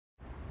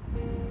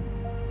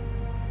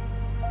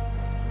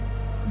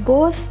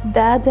Both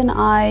Dad and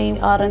I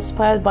are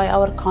inspired by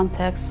our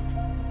context.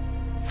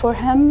 For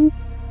him,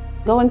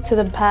 going to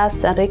the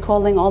past and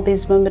recalling all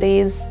these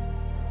memories.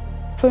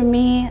 For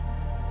me,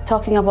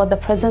 talking about the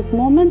present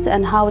moment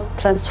and how it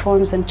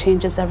transforms and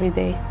changes every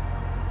day.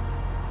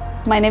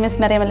 My name is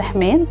مريم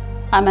Al-Homaid.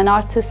 I'm an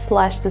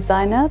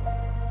artist/designer.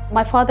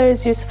 My father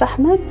is Yousef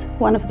Ahmad,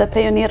 one of the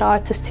pioneer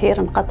artists here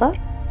in Qatar.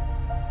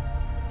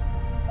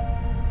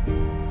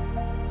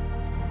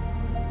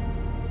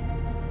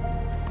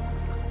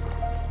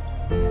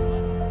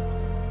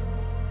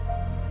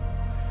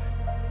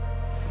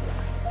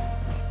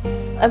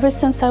 Ever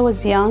since I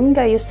was young,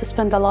 I used to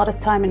spend a lot of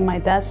time in my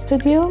dad's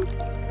studio.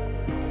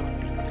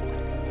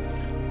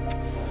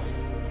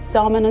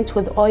 Dominant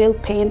with oil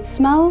paint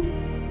smell.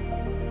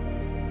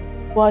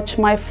 Watch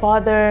my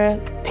father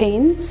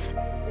paint.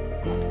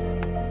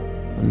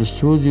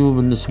 الاستوديو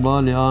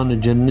بالنسبة لي أنا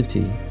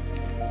جنتي.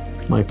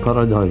 My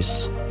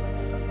paradise.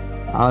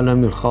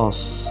 عالمي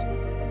الخاص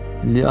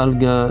اللي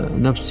ألقى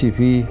نفسي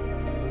فيه.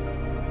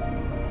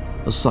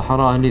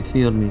 الصحراء اللي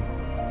تثيرني.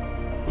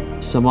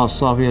 السماء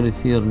الصافية اللي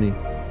تثيرني.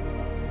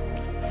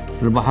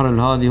 البحر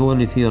الهادي هو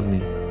اللي يثيرني،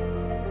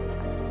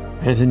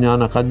 بحيث اني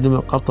انا اقدم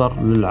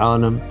قطر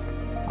للعالم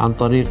عن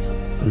طريق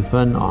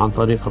الفن او عن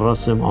طريق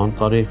الرسم او عن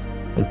طريق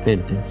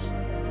البينتينجز.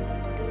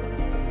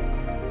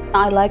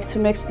 I like to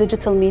mix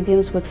digital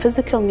mediums with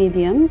physical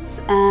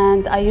mediums,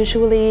 and I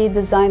usually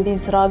design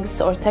these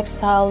rugs or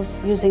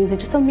textiles using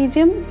digital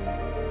medium.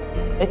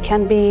 It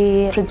can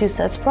be produced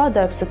as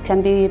products, it can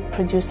be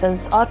produced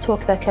as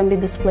artwork that can be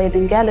displayed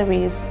in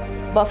galleries.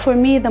 But for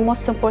me, the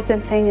most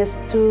important thing is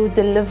to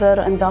deliver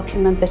and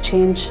document the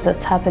change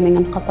that's happening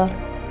in Qatar.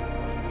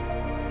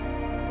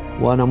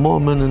 وأنا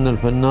مؤمن أن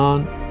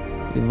الفنان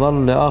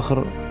يظل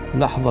لآخر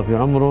لحظة في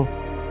عمره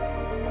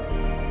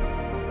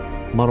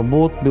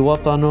مربوط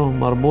بوطنه،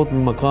 مربوط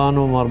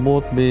بمكانه،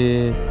 مربوط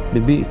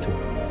ببيئته.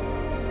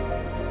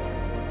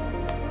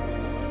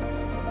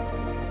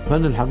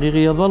 الفن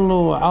الحقيقي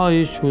يظل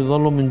عايش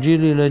ويظل من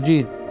جيل إلى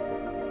جيل.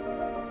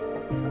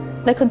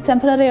 The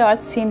contemporary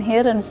art scene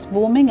here is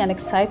booming and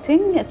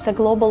exciting. It's a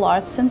global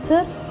art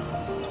center.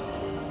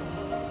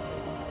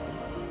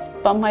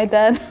 But my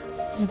dad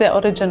is the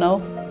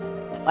original.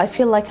 I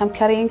feel like I'm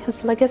carrying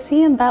his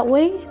legacy in that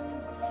way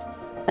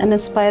and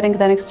inspiring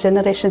the next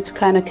generation to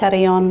kind of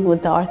carry on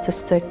with the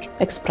artistic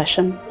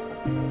expression.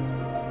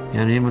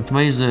 يعني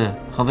متميزة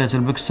قضية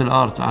البكسل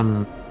آرت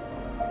عن،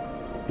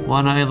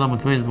 وأنا أيضا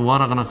متميز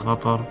بورقنا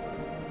قطر،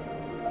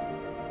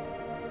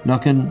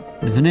 لكن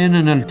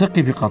الاثنين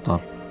نلتقي في قطر.